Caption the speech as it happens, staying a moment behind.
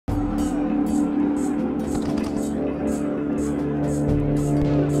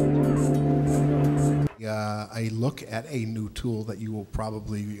a look at a new tool that you will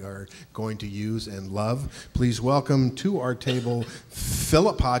probably are going to use and love. Please welcome to our table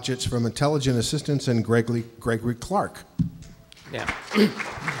Philip Hodgetts from Intelligent Assistance and Gregory Clark. Now,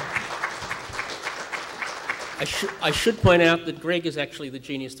 I should point out that Greg is actually the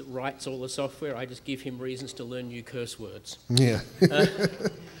genius that writes all the software. I just give him reasons to learn new curse words. Yeah.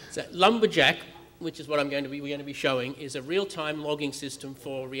 So Lumberjack, which is what we're going to be showing, is a real-time logging system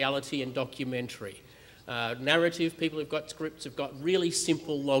for reality and documentary. Narrative, people who've got scripts have got really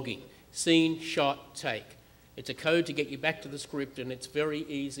simple logging. Scene, shot, take. It's a code to get you back to the script, and it's very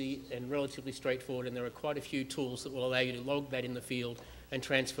easy and relatively straightforward, and there are quite a few tools that will allow you to log that in the field and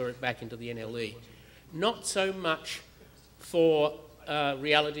transfer it back into the NLE. Not so much for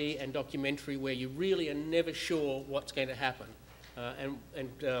reality and documentary, where you really are never sure what's going to happen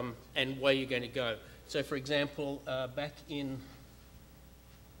and where you're going to go. So, for example, back in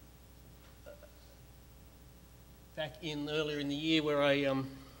earlier in the year, where I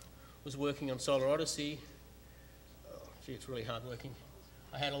was working on Solar Odyssey, gee, it's really hard working.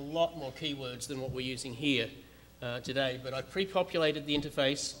 I had a lot more keywords than what we're using here today, but I pre-populated the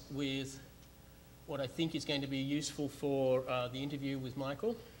interface with what I think is going to be useful for the interview with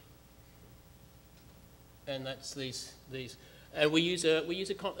Michael, and that's these. And we use a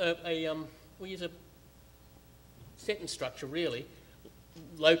sentence structure, really.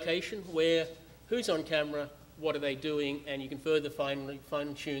 Location, where, who's on camera, what are they doing, and you can further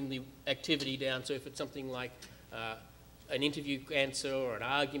fine-tune the activity down. So if it's something like an interview answer or an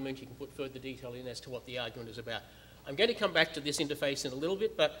argument, you can put further detail in as to what the argument is about. I'm going to come back to this interface in a little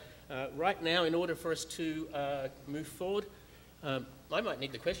bit, but right now, in order for us to move forward, I might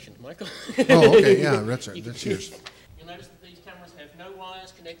need the questions, Michael. Oh, okay, yeah, that's yours. You'll notice that these cameras have no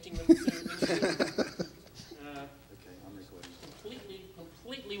wires connecting them to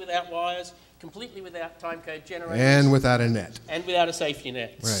completely without wires, completely without timecode generators. And without a net. And without a safety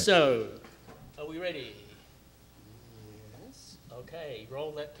net. Right. So, are we ready? Yes. Okay,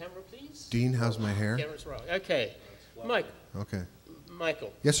 roll that camera, please. Dean, how's my hair? Camera's right. Okay. Mike. Okay.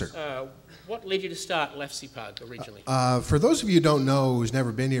 Michael. Yes, sir. What led you to start LACPUG originally? For those of you who don't know, who's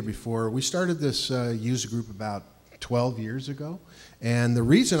never been here before, we started this user group about 12 years ago. And the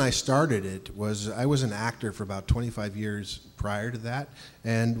reason I started it was I was an actor for about 25 years prior to that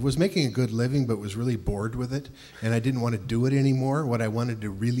and was making a good living but was really bored with it. And I didn't want to do it anymore. What I wanted to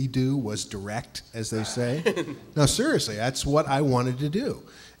really do was direct, as they say. No, seriously, that's what I wanted to do.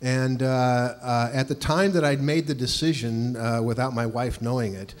 And at the time that I'd made the decision, without my wife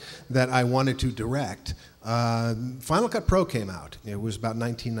knowing it, that I wanted to direct, Final Cut Pro came out. It was about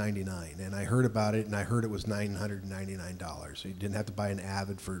 1999, and I heard about it, and I heard it was $999. So you didn't have to buy an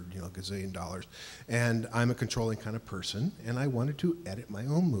Avid for a gazillion dollars. And I'm a controlling kind of person, and I wanted to edit my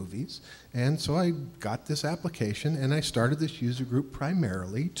own movies. And so I got this application, and I started this user group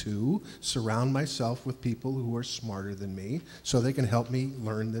primarily to surround myself with people who are smarter than me so they can help me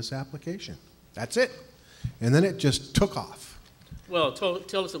learn this application. That's it. And then it just took off. Well,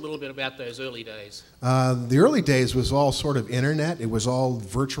 tell us a little bit about those early days. The early days was all sort of internet. It was all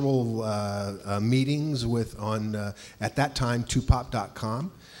virtual meetings at that time,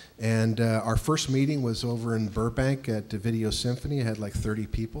 tupop.com. And our first meeting was over in Burbank at the Video Symphony. It had like 30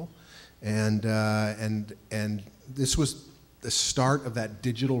 people. And this was the start of that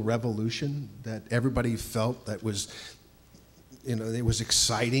digital revolution that everybody felt that was, it was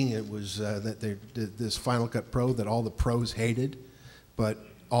exciting. It was that they did this Final Cut Pro that all the pros hated, but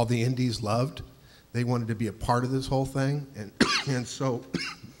all the indies loved. They wanted to be a part of this whole thing. And so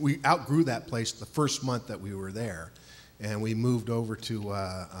we outgrew that place the first month that we were there. And we moved over to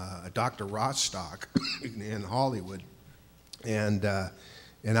Dr. Rostock in Hollywood and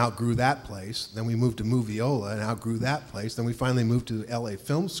outgrew that place. Then we moved to Moviola and outgrew that place. Then we finally moved to LA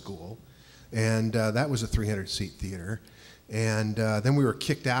Film School, and that was a 300-seat theater. And then we were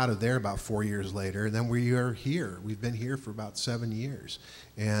kicked out of there about 4 years later, and then we are here. We've been here for about 7 years.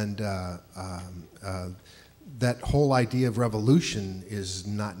 And that whole idea of revolution is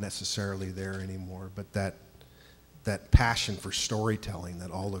not necessarily there anymore, but that passion for storytelling that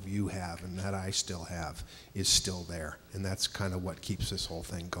all of you have and that I still have is still there. And that's kind of what keeps this whole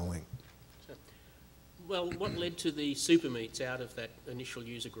thing going. Well, what led to the super meets out of that initial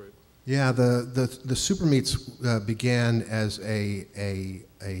user group? Yeah, the super meets began as a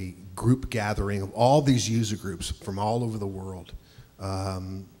group gathering of all these user groups from all over the world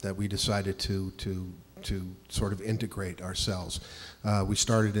that we decided to sort of integrate ourselves. We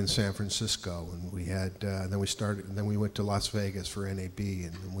started in San Francisco, and we had then we went to Las Vegas for NAB,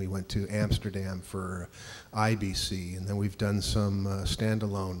 and then we went to Amsterdam for IBC, and then we've done some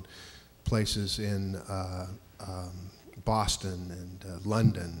standalone places in Boston and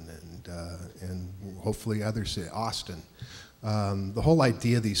London and hopefully other cities, Austin. The whole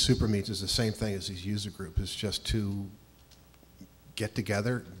idea of these super meets is the same thing as these user groups. It's just to get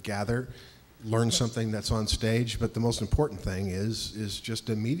together, gather, learn something that's on stage, but the most important thing is just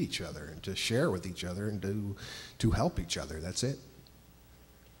to meet each other and to share with each other and to help each other. That's it.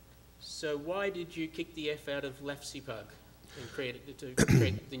 So why did you kick the F out of LACPUG and create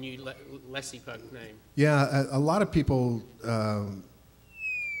the new LACPUG name? Yeah, a lot of people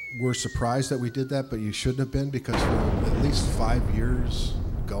were surprised that we did that, but you shouldn't have been, because for at least 5 years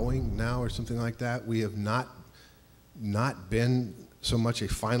going now or something like that, we have not been so much a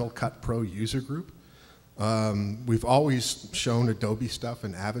Final Cut Pro user group. We've always shown Adobe stuff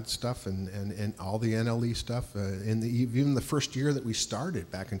and Avid stuff and all the NLE stuff. Even the first year that we started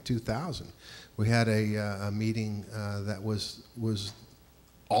back in 2000, we had a meeting that was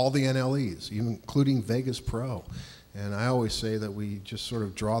all the NLEs, even including Vegas Pro. And I always say that we just sort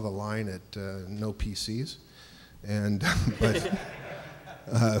of draw the line at no PCs, and but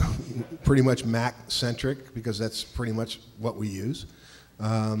pretty much Mac-centric, because that's pretty much what we use.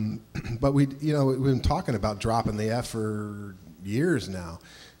 But we've been talking about dropping the F for years now,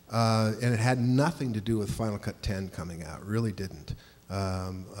 and it had nothing to do with Final Cut 10 coming out. It really didn't.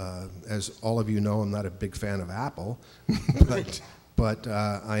 As all of you know, I'm not a big fan of Apple, but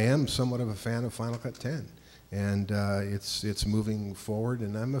I am somewhat of a fan of Final Cut 10. And it's moving forward,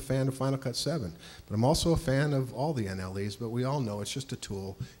 and I'm a fan of Final Cut 7. But I'm also a fan of all the NLEs, but we all know it's just a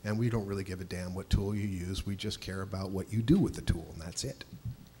tool, and we don't really give a damn what tool you use. We just care about what you do with the tool, and that's it.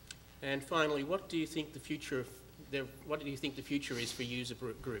 And finally, what do you think the future is for user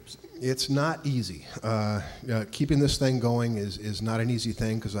groups? It's not easy. Keeping this thing going is not an easy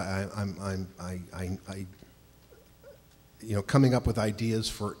thing, because coming up with ideas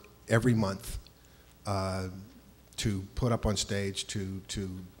for every month to put up on stage, to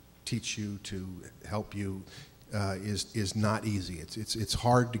teach you, to help you, is not easy. It's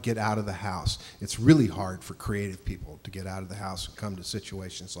hard to get out of the house. It's really hard for creative people to get out of the house and come to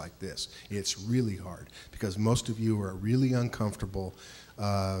situations like this. It's really hard, because most of you are really uncomfortable.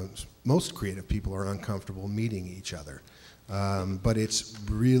 Most creative people are uncomfortable meeting each other. But it's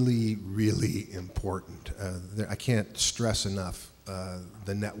really, really important. I can't stress enough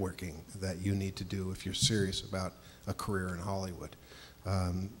the networking that you need to do if you're serious about a career in Hollywood.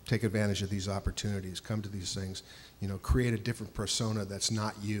 Take advantage of these opportunities, come to these things, create a different persona that's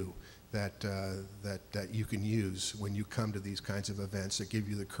not you, that you can use when you come to these kinds of events, that give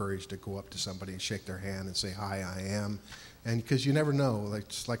you the courage to go up to somebody and shake their hand and say, "Hi, I am." And because you never know,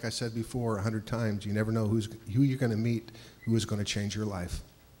 just like I said before 100 times, you never know who you're going to meet, who is going to change your life.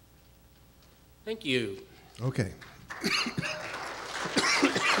 Thank you. Okay.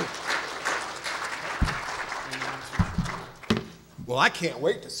 Well, I can't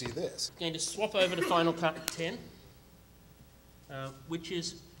wait to see this. I'm going to swap over to Final Cut 10, which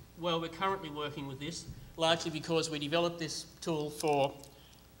is, well, we're currently working with this, largely because we developed this tool for,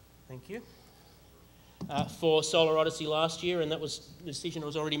 thank you, for Solar Odyssey last year, and that was the decision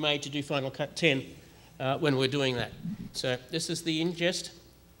was already made to do Final Cut 10 when we're doing that. So this is the ingest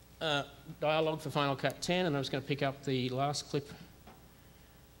dialogue for Final Cut 10, and I'm just going to pick up the last clip.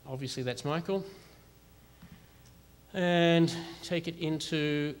 Obviously, that's Michael. And take it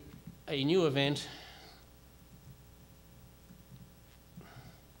into a new event.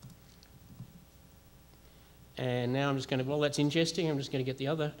 And now I'm just going to, while that's ingesting, I'm just going to get the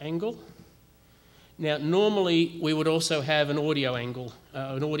other angle. Now, normally we would also have an audio angle,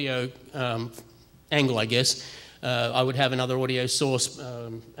 angle, I guess. I would have another audio source.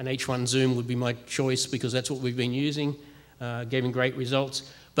 An H1 zoom would be my choice, because that's what we've been using, giving great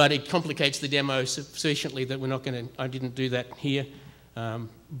results. But it complicates the demo sufficiently that we're not going to, I didn't do that here,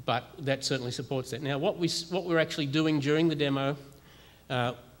 but that certainly supports that. Now, what we're actually doing during the demo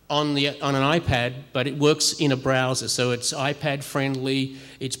on an iPad, but it works in a browser, so it's iPad friendly,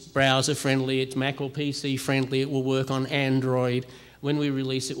 it's browser friendly, it's Mac or PC friendly, it will work on Android. When we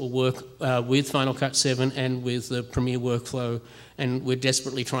release it, will work with Final Cut 7 and with the Premiere workflow, and we're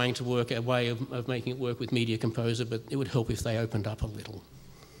desperately trying to work a way of making it work with Media Composer, but it would help if they opened up a little.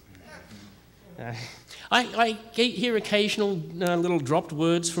 I hear occasional little dropped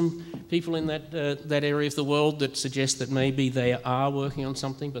words from people in that area of the world that suggest that maybe they are working on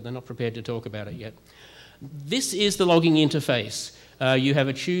something, but they're not prepared to talk about it yet. This is the logging interface. You have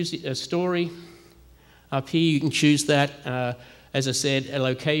a story up here. You can choose that. As I said,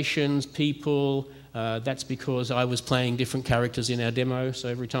 locations, people. That's because I was playing different characters in our demo, so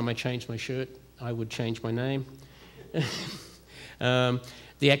every time I changed my shirt, I would change my name.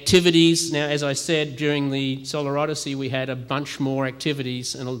 The activities, now as I said, during the Solar Odyssey we had a bunch more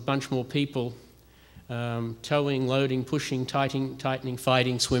activities and a bunch more people, towing, loading, pushing, tightening,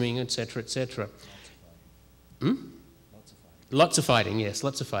 fighting, swimming, etc., etc. Lots of fighting, yes,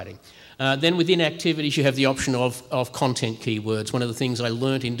 lots of fighting. Then within activities you have the option of content keywords. One of the things I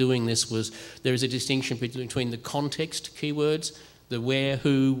learnt in doing this was there is a distinction between the context keywords, the where,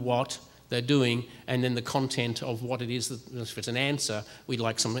 who, what they're doing, and then the content of what it is. If it's an answer, we'd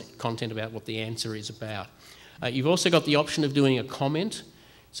like some content about what the answer is about. You've also got the option of doing a comment,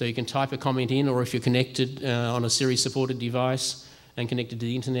 so you can type a comment in, or if you're connected on a Siri-supported device and connected to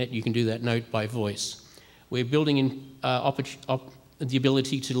the internet, you can do that note by voice. We're building in the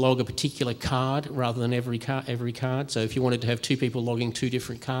ability to log a particular card rather than every card. So if you wanted to have two people logging two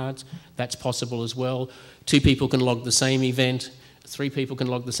different cards, that's possible as well. Two people can log the same event. 3 people can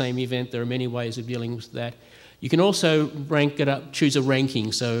log the same event. There are many ways of dealing with that. You can also rank it up, choose a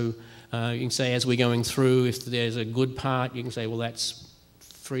ranking. So you can say as we're going through, if there's a good part, you can say, well, that's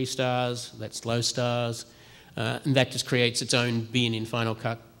 3 stars, that's low stars, and that just creates its own bin in Final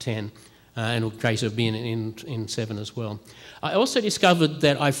Cut 10, and it'll create a bin in 7 as well. I also discovered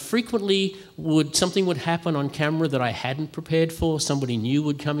that I frequently something would happen on camera that I hadn't prepared for. Somebody new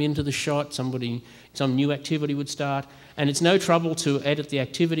would come into the shot, some new activity would start, and it's no trouble to edit the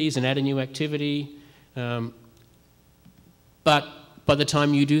activities and add a new activity, but by the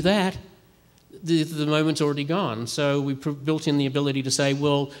time you do that, the moment's already gone. So we built in the ability to say,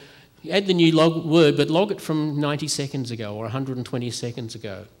 well, add the new word, but log it from 90 seconds ago or 120 seconds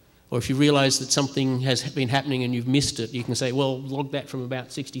ago. Or if you realise that something has been happening and you've missed it, you can say, well, log that from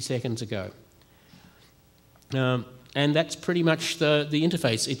about 60 seconds ago. And that's pretty much the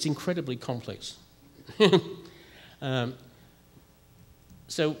interface. It's incredibly complex.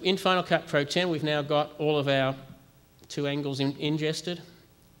 So in Final Cut Pro 10, we've now got all of our 2 angles ingested,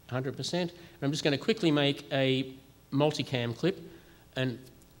 100%. I'm just going to quickly make a multicam clip, and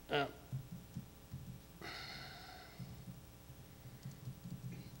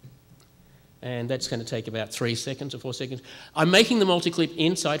that's going to take about 3 seconds or 4 seconds. I'm making the multiclip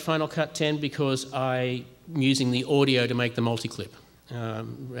inside Final Cut 10 because I'm using the audio to make the multiclip.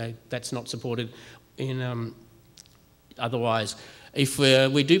 That's not supported in otherwise. If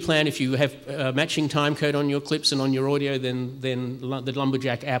we do plan, if you have matching time code on your clips and on your audio, then the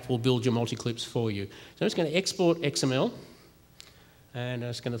Lumberjack app will build your multi-clips for you. So I'm just going to export XML, and I'm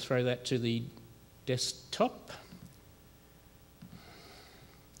just going to throw that to the desktop.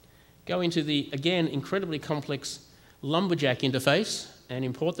 Go into the, again, incredibly complex Lumberjack interface and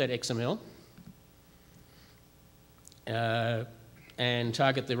import that XML and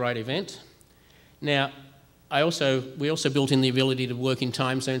target the right event. Now, we also built in the ability to work in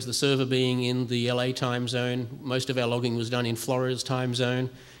time zones, the server being in the LA time zone. Most of our logging was done in Florida's time zone,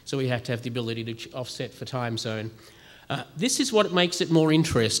 so we had to have the ability to offset for time zone. This is what makes it more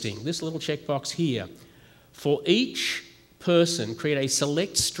interesting, this little checkbox here. For each person, create a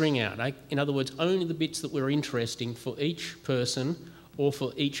select string out. In other words, only the bits that were interesting for each person or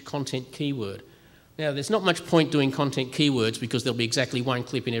for each content keyword. Now, there's not much point doing content keywords because there'll be exactly 1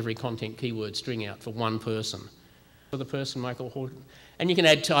 clip in every content keyword string out for 1 person. For the person, Michael Horton. And you can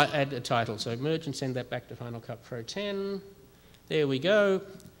add a title. So merge and send that back to Final Cut Pro 10. There we go.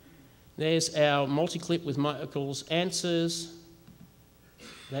 There's our multi-clip with Michael's answers.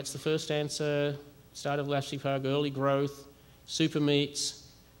 That's the first answer. Start of LACPUG, early growth, super meets,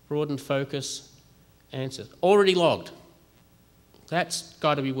 broadened focus, answers. Already logged. That's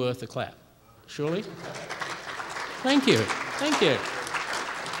got to be worth a clap. Surely? Thank you, thank you.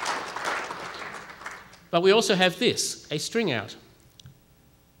 But we also have this, a string out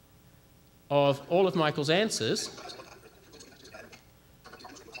of all of Michael's answers,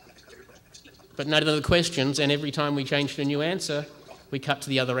 but none of the questions, and every time we change to a new answer, we cut to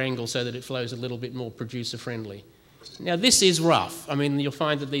the other angle so that it flows a little bit more producer-friendly. Now, this is rough. I mean, you'll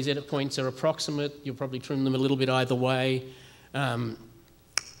find that these edit points are approximate. You'll probably trim them a little bit either way.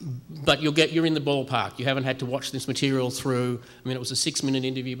 But you're in the ballpark. You haven't had to watch this material through. I mean, it was a 6-minute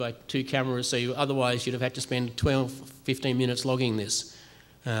interview by 2 cameras, so otherwise you'd have had to spend 12, 15 minutes logging this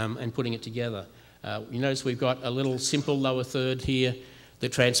and putting it together. You notice we've got a little simple lower third here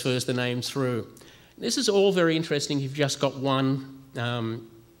that transfers the names through. This is all very interesting if you've just got one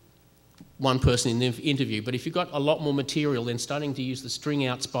person in the interview, but if you've got a lot more material, then starting to use the string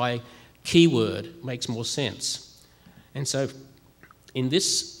outs by keyword makes more sense. And so in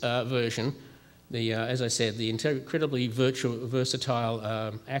this version, as I said, the incredibly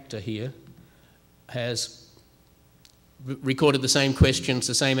versatile actor here has recorded the same questions,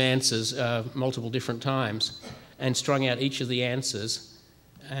 the same answers multiple different times, and strung out each of the answers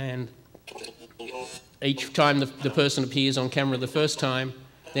and each time the person appears on camera the first time,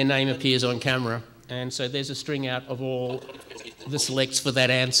 their name appears on camera. And so there's a string out of all the selects for that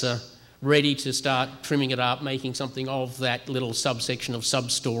answer, ready to start trimming it up, making something of that little subsection of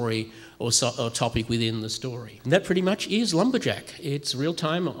sub-story or topic within the story. And that pretty much is Lumberjack. It's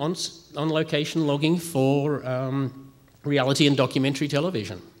real-time on-location logging for reality and documentary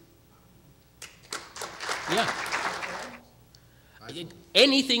television. Yeah.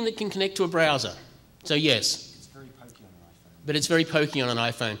 Anything that can connect to a browser. So yes. It's very pokey on an iPhone. But it's very pokey on an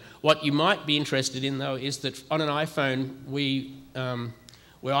iPhone. What you might be interested in, though, is that on an iPhone,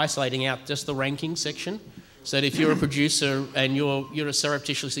 we're isolating out just the ranking section, so that if you're a producer and you're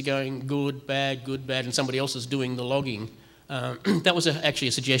surreptitiously going good, bad, and somebody else is doing the logging, that was actually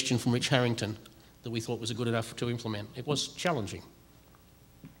a suggestion from Rich Harrington that we thought was good enough to implement. It was challenging.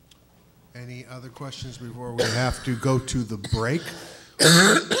 Any other questions before we have to go to the break?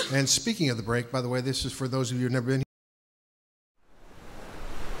 And speaking of the break, by the way, this is for those of you who've never been here.